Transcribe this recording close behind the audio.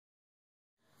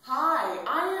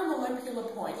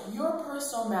Olympia LePoint, your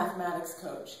personal mathematics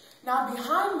coach. Now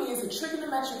behind me is a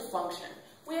trigonometric function.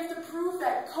 We have to prove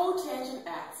that cotangent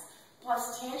x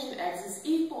plus tangent x is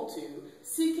equal to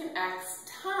secant x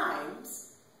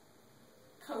times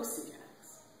cosecant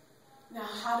x. Now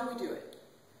how do we do it?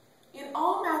 In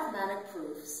all mathematic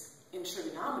proofs, in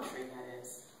trigonometry that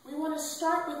is, we want to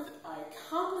start with a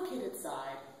complicated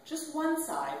side, just one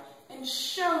side, and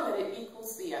show that it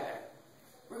equals the other.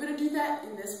 We're going to do that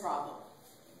in this problem.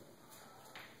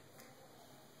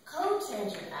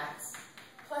 Cotangent x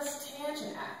plus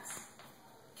tangent x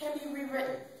can be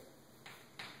rewritten.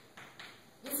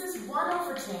 This is 1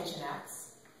 over tangent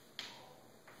x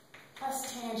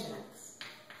plus tangent x.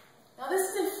 Now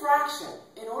this is a fraction.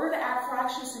 In order to add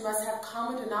fractions, we must have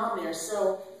common denominators.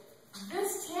 So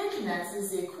this tangent x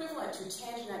is the equivalent to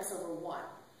tangent x over 1.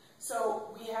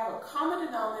 So we have a common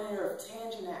denominator of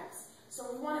tangent x.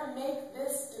 So we want to make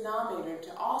this denominator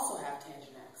to also have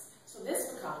tangent x. So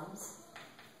this becomes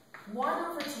 1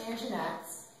 over tangent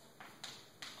x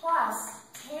plus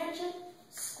tangent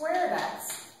squared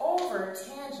x over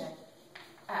tangent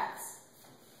x.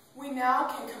 We now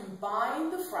can combine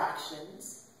the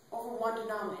fractions over one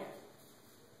denominator.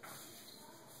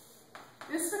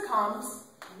 This becomes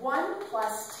 1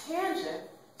 plus tangent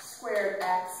squared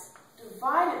x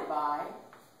divided by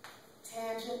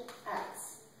tangent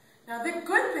x. Now the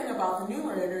good thing about the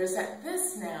numerator is that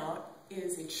this now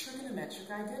is a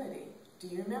trigonometric identity. Do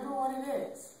you remember what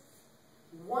it is?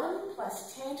 1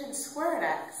 plus tangent squared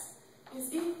x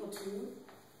is equal to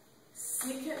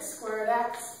secant squared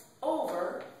x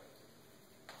over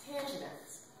tangent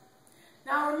x.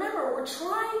 Now remember, we're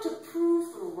trying to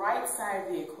prove the right side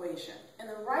of the equation. And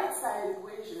the right side of the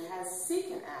equation has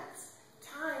secant x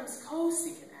times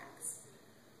cosecant x.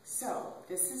 So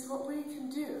this is what we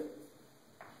can do.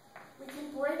 We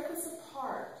can break this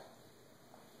apart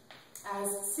as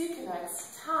secant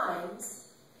x times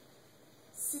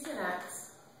secant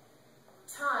x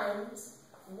times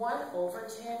 1 over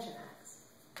tangent x.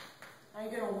 Now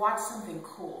you're going to watch something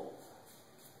cool.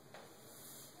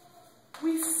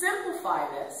 We simplify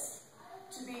this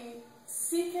to be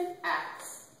secant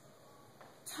x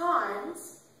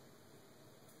times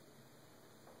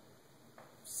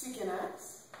secant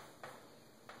x.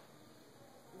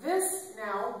 This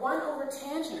now, 1 over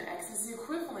tangent x, is the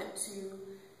equivalent to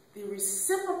the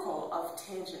reciprocal of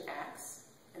tangent x,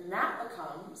 and that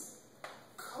becomes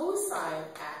cosine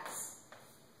x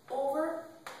over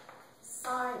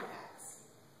sine x.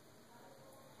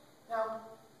 Now,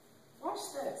 watch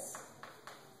this.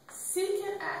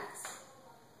 Secant x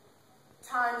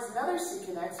times another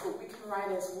secant x, what we can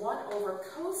write as 1 over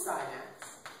cosine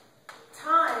x,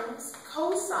 times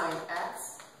cosine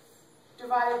x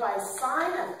divided by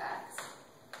sine of x.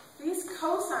 These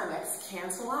cosine x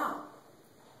cancel out.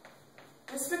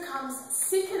 This becomes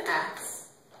secant x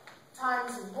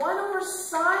times 1 over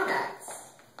sine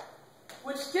x,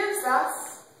 which gives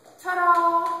us,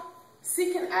 ta-da,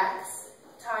 secant x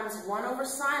times 1 over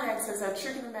sine x, as our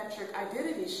trigonometric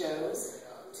identity shows,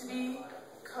 to be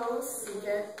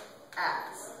cosecant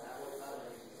x.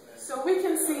 So we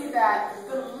can see that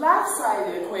the left side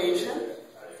of the equation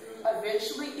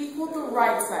eventually equaled the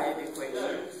right side of the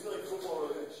equation.